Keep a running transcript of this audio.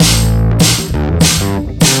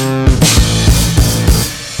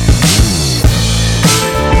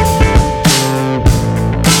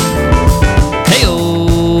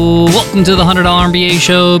Welcome to the $100 MBA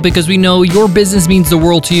show, because we know your business means the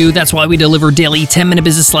world to you. That's why we deliver daily 10-minute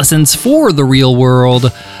business lessons for the real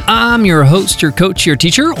world. I'm your host, your coach, your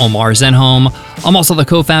teacher, Omar Zenhom. I'm also the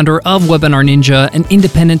co-founder of Webinar Ninja, an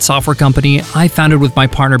independent software company I founded with my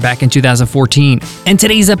partner back in 2014. And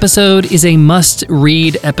today's episode is a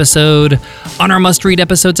must-read episode. On our must-read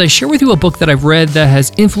episodes, I share with you a book that I've read that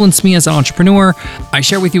has influenced me as an entrepreneur. I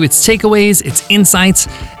share with you its takeaways, its insights,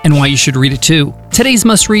 and why you should read it too. Today's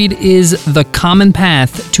must-read is The Common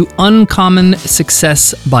Path to Uncommon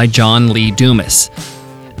Success by John Lee Dumas.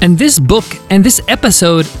 And this book and this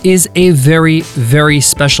episode is a very, very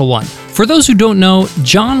special one. For those who don't know,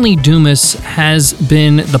 John Lee Dumas has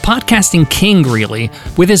been the podcasting king, really,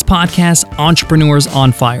 with his podcast, Entrepreneurs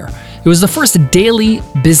on Fire. It was the first daily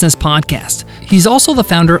business podcast. He's also the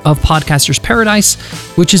founder of Podcaster's Paradise,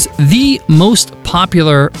 which is the most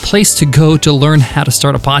popular place to go to learn how to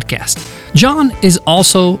start a podcast. John is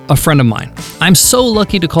also a friend of mine. I'm so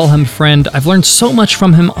lucky to call him a friend. I've learned so much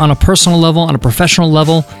from him on a personal level, on a professional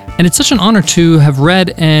level, and it's such an honor to have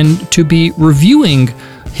read and to be reviewing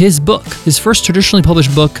his book, his first traditionally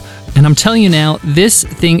published book. And I'm telling you now, this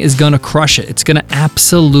thing is going to crush it. It's going to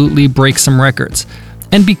absolutely break some records.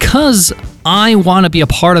 And because I want to be a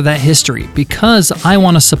part of that history, because I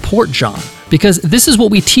want to support John, because this is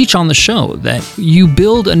what we teach on the show, that you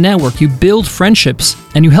build a network, you build friendships,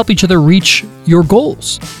 and you help each other reach your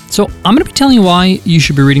goals. So I'm going to be telling you why you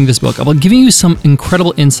should be reading this book. I'm giving you some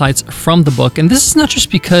incredible insights from the book. And this is not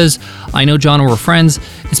just because I know John and we're friends,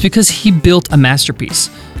 it's because he built a masterpiece.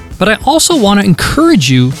 But I also want to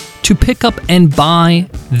encourage you to pick up and buy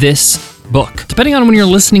this book. Depending on when you're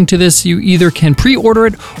listening to this, you either can pre-order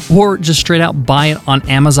it or just straight out buy it on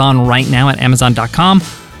Amazon right now at Amazon.com.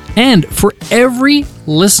 And for every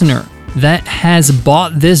listener that has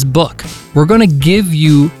bought this book, we're going to give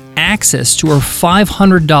you access to our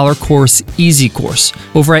 $500 course, Easy Course,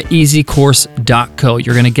 over at easycourse.co.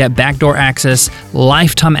 You're going to get backdoor access,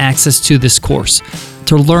 lifetime access to this course.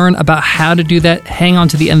 To learn about how to do that, hang on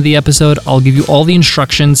to the end of the episode. I'll give you all the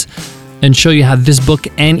instructions and show you how this book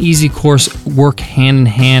and Easy Course work hand in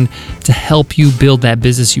hand to help you build that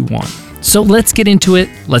business you want. So let's get into it.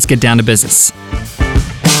 Let's get down to business.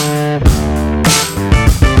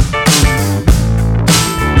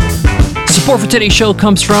 Support for today's show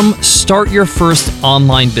comes from Start Your First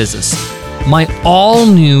Online Business, my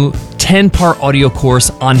all-new 10-part audio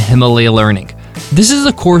course on Himalaya Learning. This is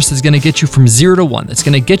a course that's going to get you from 0 to 1. That's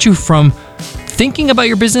going to get you from thinking about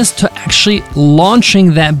your business to actually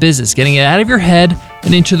launching that business, getting it out of your head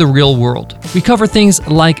and into the real world. We cover things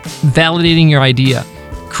like validating your idea,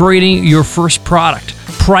 creating your first product,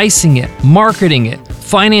 pricing it, marketing it,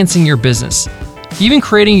 financing your business, even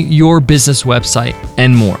creating your business website,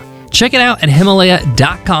 and more. Check it out at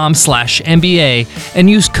Himalaya.com/MBA and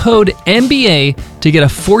use code MBA to get a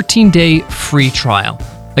 14-day free trial.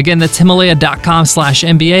 Again, that's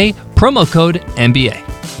Himalaya.com/MBA, promo code MBA.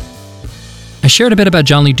 I shared a bit about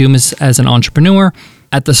John Lee Dumas as an entrepreneur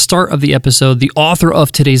at the start of the episode, the author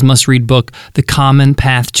of today's must-read book, The Common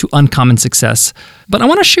Path to Uncommon Success. But I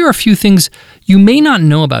want to share a few things you may not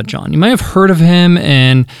know about John. You might have heard of him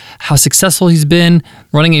and how successful he's been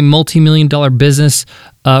running a multi-million-dollar business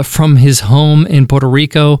from his home in Puerto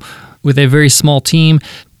Rico with a very small team.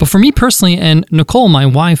 But for me personally, and Nicole, my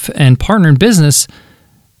wife and partner in business,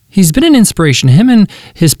 he's been an inspiration. Him and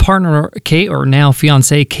his partner, Kay, or now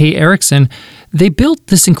fiancée, Kay Erickson, they built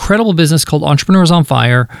this incredible business called Entrepreneurs on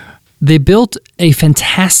Fire. They built a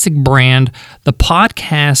fantastic brand. The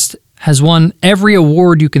podcast has won every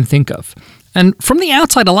award you can think of. And from the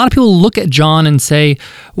outside, a lot of people look at John and say,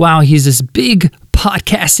 wow, he's this big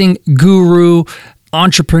podcasting guru,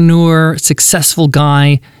 entrepreneur, successful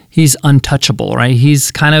guy. He's untouchable, right?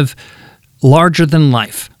 He's kind of larger than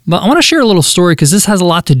life. But I want to share a little story because this has a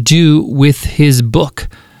lot to do with his book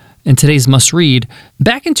and today's must read.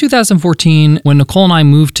 Back in 2014, when Nicole and I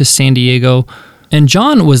moved to San Diego, and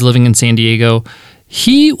John was living in San Diego,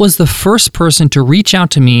 he was the first person to reach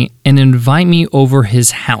out to me and invite me over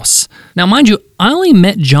his house. Now, mind you, I only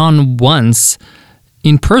met John once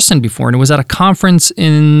in person before, and it was at a conference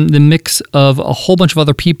in the mix of a whole bunch of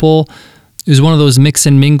other people. It was one of those mix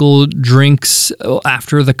and mingle drinks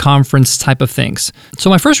after the conference type of things. So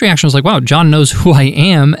my first reaction was like, wow, John knows who I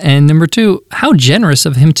am. And number two, how generous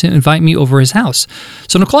of him to invite me over his house.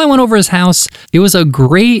 So Nicole and I went over his house. It was a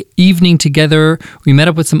great evening together. We met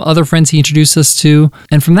up with some other friends he introduced us to.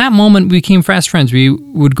 And from that moment, we became fast friends. We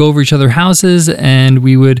would go over each other's houses and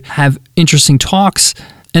we would have interesting talks.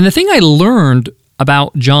 And the thing I learned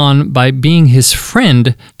about John by being his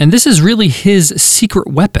friend, and this is really his secret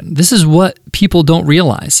weapon. This is what people don't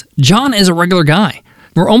realize. John is a regular guy.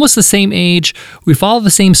 We're almost the same age. We follow the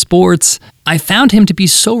same sports. I found him to be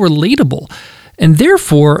so relatable. And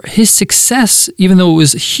therefore, his success, even though it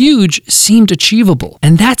was huge, seemed achievable.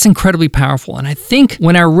 And that's incredibly powerful. And I think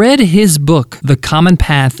when I read his book, The Common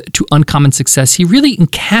Path to Uncommon Success, he really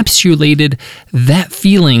encapsulated that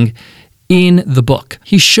feeling in the book.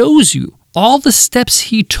 He shows you all the steps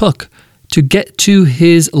he took to get to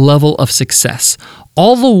his level of success,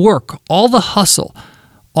 all the work, all the hustle,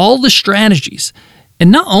 all the strategies. And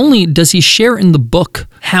not only does he share in the book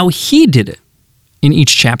how he did it in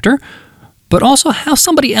each chapter, but also how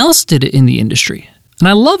somebody else did it in the industry. And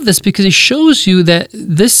I love this because he shows you that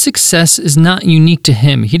this success is not unique to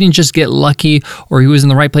him. He didn't just get lucky or he was in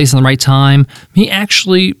the right place in the right time. He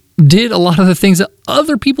actually did a lot of the things that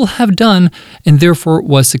other people have done and therefore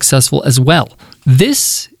was successful as well.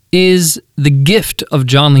 This is the gift of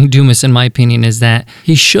John Lee Dumas, in my opinion, is that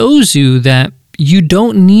he shows you that you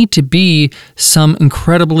don't need to be some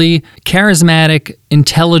incredibly charismatic,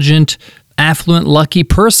 intelligent, affluent, lucky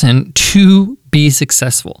person to be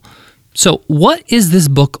successful. So what is this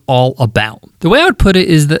book all about? The way I would put it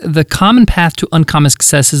is that The Common Path to Uncommon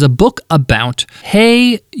Success is a book about,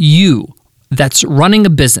 hey, you that's running a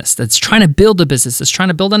business, that's trying to build a business, that's trying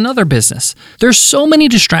to build another business. There's so many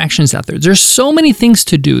distractions out there. There's so many things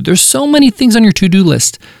to do. There's so many things on your to-do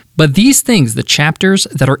list. But these things, the chapters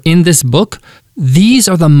that are in this book, these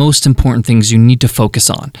are the most important things you need to focus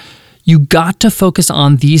on. You got to focus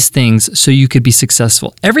on these things so you could be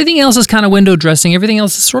successful. Everything else is kind of window dressing. Everything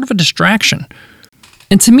else is sort of a distraction.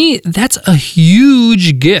 And to me, that's a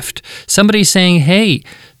huge gift. Somebody saying, hey,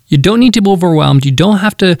 you don't need to be overwhelmed. You don't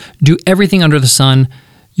have to do everything under the sun.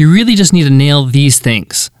 You really just need to nail these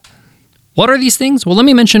things. What are these things? Well, let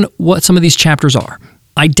me mention what some of these chapters are.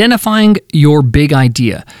 Identifying your big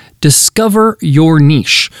idea. Discover your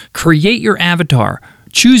niche. Create your avatar.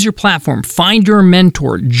 Choose your platform, find your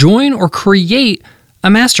mentor, join or create a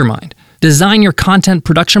mastermind. Design your content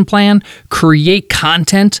production plan, create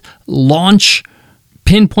content, launch,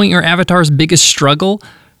 pinpoint your avatar's biggest struggle,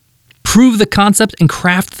 prove the concept and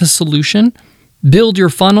craft the solution, build your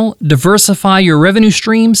funnel, diversify your revenue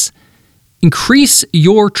streams, increase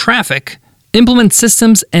your traffic, implement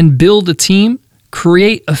systems and build a team,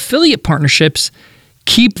 create affiliate partnerships,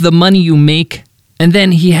 keep the money you make. And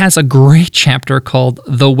then he has a great chapter called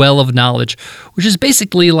The Well of Knowledge, which is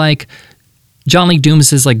basically like John Lee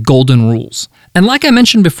Dumas' like golden rules. And like I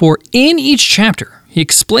mentioned before, in each chapter, he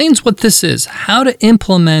explains what this is, how to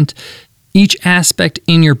implement each aspect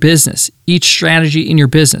in your business, each strategy in your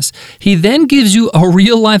business. He then gives you a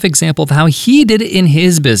real life example of how he did it in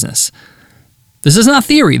his business. This is not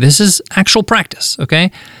theory, this is actual practice,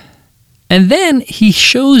 okay? And then he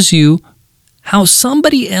shows you how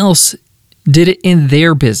somebody else did it in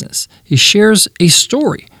their business. He shares a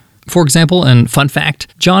story. For example, and fun fact,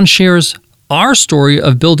 John shares our story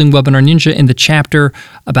of building Webinar Ninja in the chapter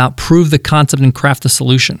about prove the concept and craft the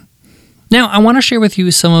solution. Now, I want to share with you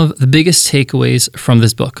some of the biggest takeaways from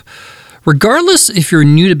this book. Regardless if you're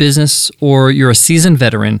new to business or you're a seasoned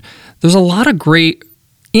veteran, there's a lot of great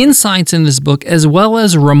insights in this book as well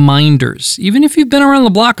as reminders. Even if you've been around the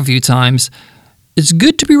block a few times, it's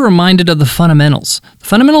good to be reminded of the fundamentals. The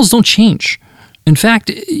fundamentals don't change. In fact,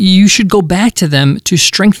 you should go back to them to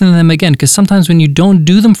strengthen them again, because sometimes when you don't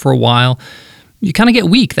do them for a while, you kind of get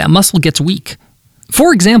weak. That muscle gets weak.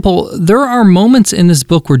 For example, there are moments in this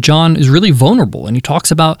book where John is really vulnerable, and he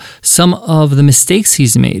talks about some of the mistakes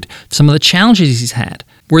he's made, some of the challenges he's had,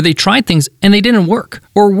 where they tried things and they didn't work.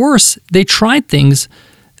 Or worse, they tried things,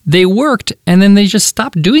 they worked, and then they just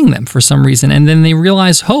stopped doing them for some reason. And then they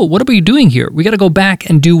realize, oh, what are we doing here? We got to go back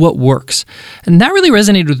and do what works. And that really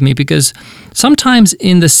resonated with me because sometimes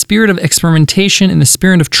in the spirit of experimentation, in the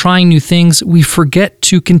spirit of trying new things, we forget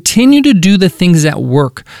to continue to do the things that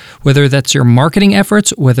work, whether that's your marketing efforts,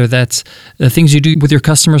 whether that's the things you do with your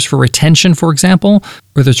customers for retention, for example,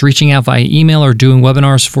 whether it's reaching out via email or doing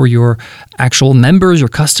webinars for your actual members, your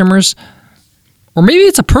customers. Or maybe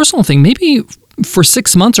it's a personal thing. Maybe for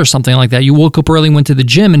 6 months or something like that, you woke up early, went to the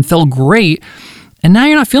gym and felt great, and now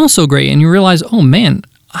you're not feeling so great, and you realize, oh man,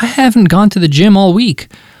 I haven't gone to the gym all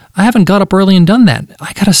week. I haven't got up early and done that.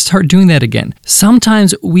 I got to start doing that again.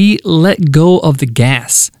 Sometimes we let go of the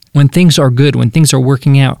gas when things are good, when things are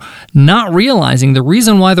working out, not realizing the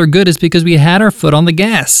reason why they're good is because we had our foot on the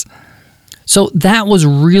gas. So that was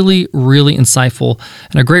really, really insightful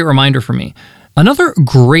and a great reminder for me. Another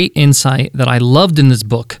great insight that I loved in this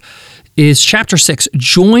book is Chapter 6,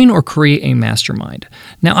 Join or Create a Mastermind.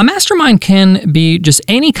 Now, a mastermind can be just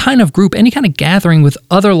any kind of group, any kind of gathering with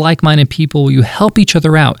other like-minded people. You help each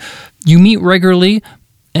other out. You meet regularly,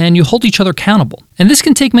 and you hold each other accountable. And this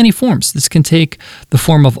can take many forms. This can take the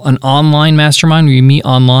form of an online mastermind where you meet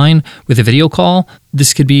online with a video call.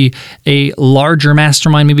 This could be a larger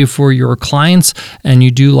mastermind maybe for your clients and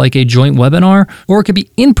you do like a joint webinar, or it could be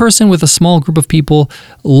in person with a small group of people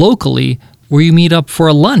locally where you meet up for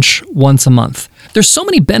a lunch once a month. There's so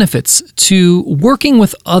many benefits to working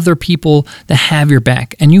with other people that have your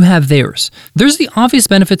back and you have theirs. There's the obvious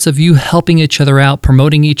benefits of you helping each other out,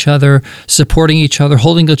 promoting each other, supporting each other,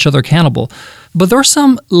 holding each other accountable. But there are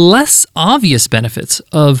some less obvious benefits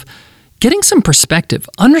of getting some perspective,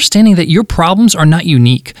 understanding that your problems are not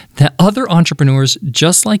unique, that other entrepreneurs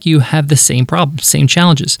just like you have the same problems, same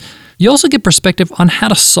challenges. You also get perspective on how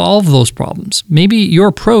to solve those problems. Maybe your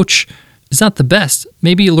approach is not the best.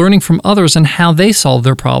 Maybe learning from others and how they solve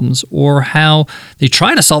their problems or how they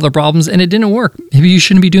try to solve their problems and it didn't work. Maybe you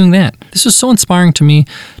shouldn't be doing that. This was so inspiring to me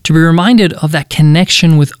to be reminded of that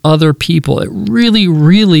connection with other people. It really,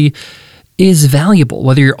 really is valuable,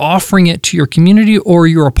 whether you're offering it to your community or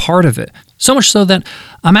you're a part of it. So much so that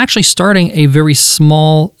I'm actually starting a very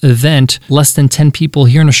small event, less than 10 people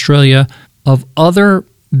here in Australia, of other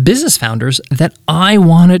business founders that I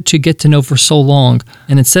wanted to get to know for so long.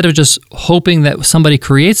 And instead of just hoping that somebody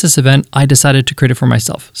creates this event, I decided to create it for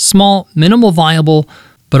myself. Small, minimal viable,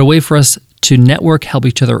 but a way for us to network, help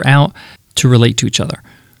each other out, to relate to each other.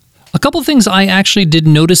 A couple of things I actually did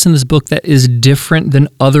notice in this book that is different than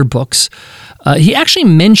other books. He actually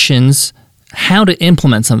mentions how to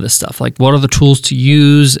implement some of this stuff, like what are the tools to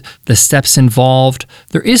use, the steps involved.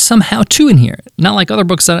 There is some how-to in here, not like other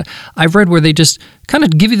books that I've read where they just kind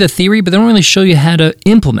of give you the theory, but they don't really show you how to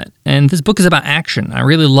implement. And this book is about action. I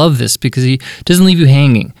really love this because he doesn't leave you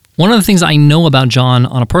hanging. One of the things I know about John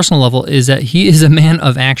on a personal level is that he is a man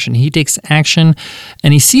of action. He takes action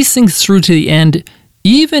and he sees things through to the end,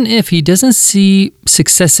 even if he doesn't see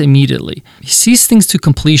success immediately. He sees things to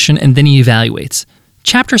completion and then he evaluates.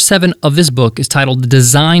 Chapter 7 of this book is titled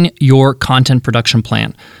Design Your Content Production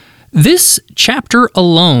Plan. This chapter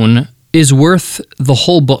alone is worth the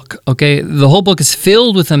whole book, okay? The whole book is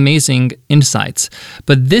filled with amazing insights,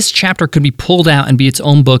 but this chapter could be pulled out and be its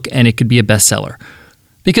own book and it could be a bestseller.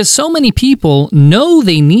 Because so many people know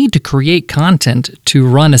they need to create content to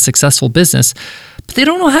run a successful business, but they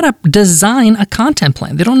don't know how to design a content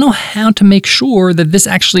plan. They don't know how to make sure that this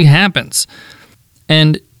actually happens.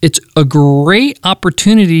 And it's a great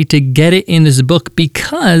opportunity to get it in this book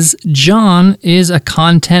because John is a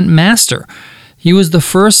content master. He was the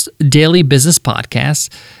first daily business podcast.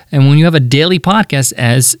 And when you have a daily podcast,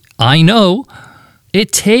 as I know,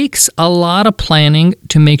 it takes a lot of planning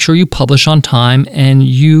to make sure you publish on time and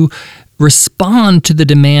you respond to the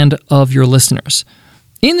demand of your listeners.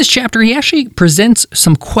 In this chapter, he actually presents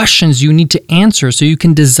some questions you need to answer so you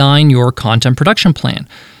can design your content production plan.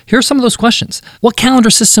 Here are some of those questions. What calendar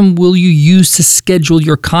system will you use to schedule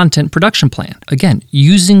your content production plan? Again,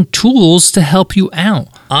 using tools to help you out.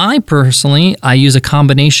 I use a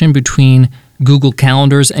combination between Google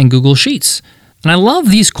Calendars and Google Sheets. And I love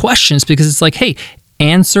these questions because it's like, hey,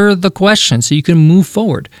 answer the question so you can move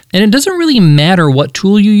forward. And it doesn't really matter what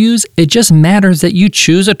tool you use. It just matters that you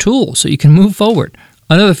choose a tool so you can move forward.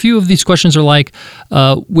 Another few of these questions are like,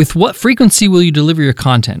 with what frequency will you deliver your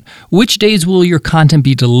content? Which days will your content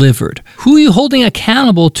be delivered? Who are you holding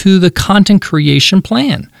accountable to the content creation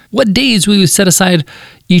plan? What days will you set aside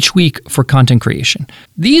each week for content creation?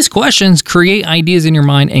 These questions create ideas in your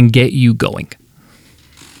mind and get you going.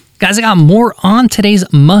 Guys, I got more on today's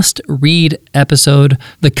must-read episode,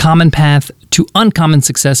 The Common Path to Uncommon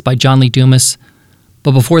Success by John Lee Dumas.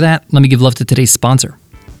 But before that, let me give love to today's sponsor.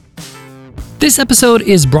 This episode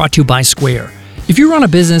is brought to you by Square. If you run a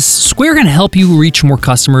business, Square can help you reach more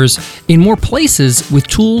customers in more places with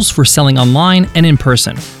tools for selling online and in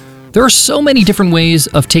person. There are so many different ways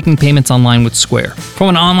of taking payments online with Square. From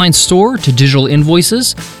an online store to digital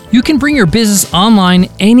invoices, you can bring your business online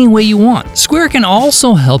any way you want. Square can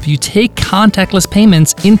also help you take contactless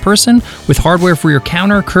payments in person with hardware for your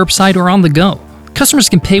counter, curbside, or on the go. Customers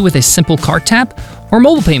can pay with a simple card tap or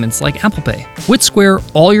mobile payments like Apple Pay. With Square,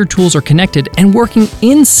 all your tools are connected and working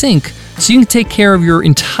in sync so you can take care of your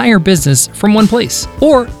entire business from one place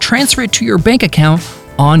or transfer it to your bank account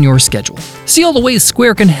on your schedule. See all the ways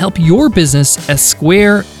Square can help your business at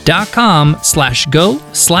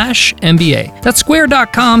square.com/go/MBA. That's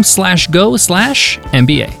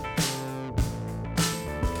square.com/go/MBA.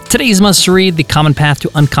 Today's must read, The Common Path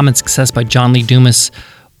to Uncommon Success by John Lee Dumas,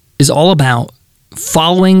 is all about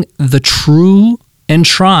following the true and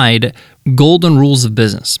tried golden rules of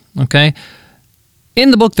business, okay?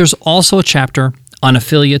 In the book, there's also a chapter on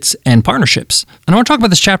affiliates and partnerships. And I want to talk about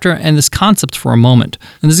this chapter and this concept for a moment.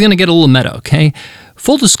 And this is going to get a little meta, okay?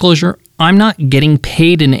 Full disclosure, I'm not getting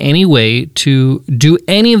paid in any way to do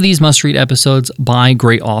any of these must-read episodes by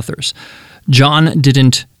great authors. John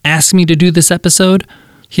didn't ask me to do this episode.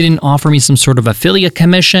 He didn't offer me some sort of affiliate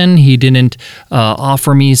commission. He didn't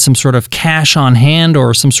offer me some sort of cash on hand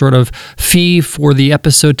or some sort of fee for the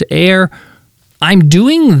episode to air. I'm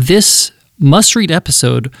doing this must-read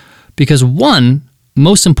episode because, one,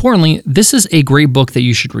 most importantly, this is a great book that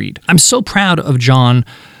you should read. I'm so proud of John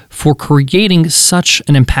for creating such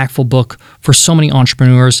an impactful book for so many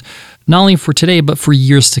entrepreneurs, not only for today, but for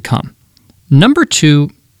years to come. Number two,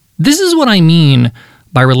 this is what I mean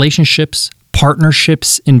by relationships,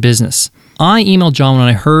 partnerships in business. I emailed John when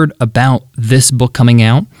I heard about this book coming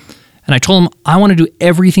out, and I told him I want to do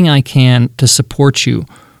everything I can to support you.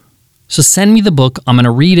 So send me the book. I'm going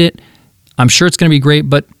to read it. I'm sure it's going to be great,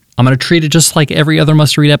 but I'm going to treat it just like every other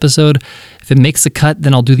must-read episode. If it makes the cut,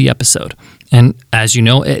 then I'll do the episode. And as you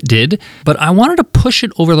know, it did. But I wanted to push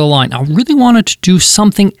it over the line. I really wanted to do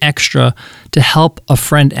something extra to help a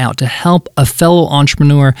friend out, to help a fellow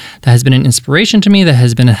entrepreneur that has been an inspiration to me, that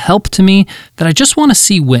has been a help to me, that I just want to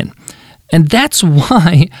see win. And that's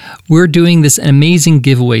why we're doing this amazing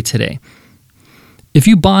giveaway today. If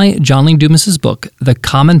you buy John Lee Dumas' book, The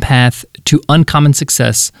Common Path to Uncommon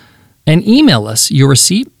Success, and email us your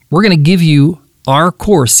receipt, we're going to give you our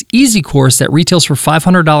course, Easy Course, that retails for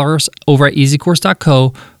 $500 over at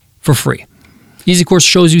easycourse.co for free. Easy Course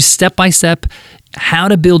shows you step-by-step how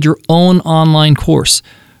to build your own online course,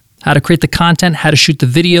 how to create the content, how to shoot the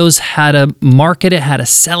videos, how to market it, how to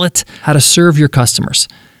sell it, how to serve your customers.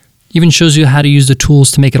 Even shows you how to use the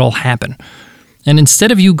tools to make it all happen. And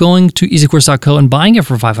instead of you going to easycourse.co and buying it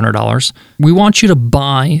for $500, we want you to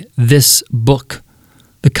buy this book,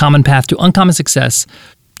 The Common Path to Uncommon Success.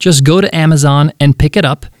 Just go to Amazon and pick it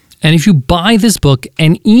up. And if you buy this book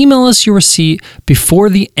and email us your receipt before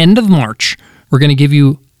the end of March, we're going to give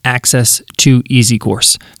you access to Easy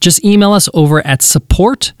Course. Just email us over at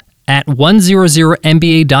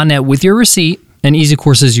support@100mba.net with your receipt, and Easy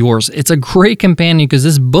Course is yours. It's a great companion because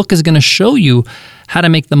this book is going to show you how to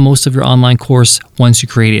make the most of your online course once you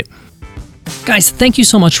create it. Guys, thank you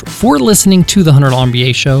so much for listening to the $100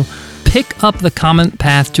 MBA Show. Pick up The Common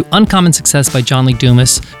Path to Uncommon Success by John Lee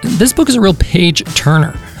Dumas. This book is a real page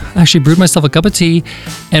turner. I actually brewed myself a cup of tea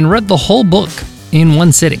and read the whole book in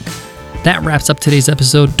one sitting. That wraps up today's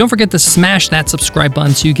episode. Don't forget to smash that subscribe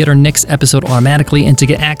button so you get our next episode automatically and to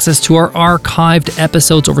get access to our archived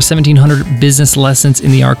episodes, over 1,700 business lessons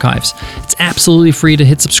in the archives. It's absolutely free to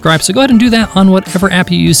hit subscribe, so go ahead and do that on whatever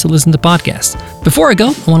app you use to listen to podcasts. Before I go,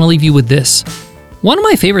 I want to leave you with this. One of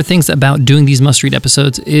my favorite things about doing these must-read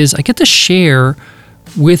episodes is I get to share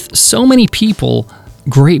with so many people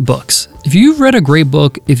great books. If you've read a great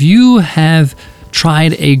book, if you have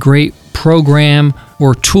tried a great program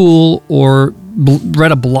or tool or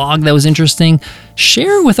read a blog that was interesting,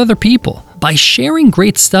 share it with other people. By sharing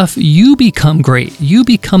great stuff, you become great. You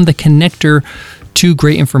become the connector to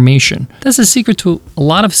great information. That's the secret to a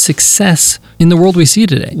lot of success in the world we see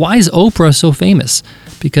today. Why is Oprah so famous?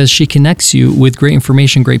 Because she connects you with great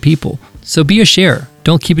information, great people. So be a sharer.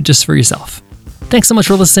 Don't keep it just for yourself. Thanks so much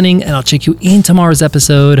for listening, and I'll check you in tomorrow's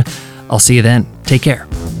episode. I'll see you then. Take care.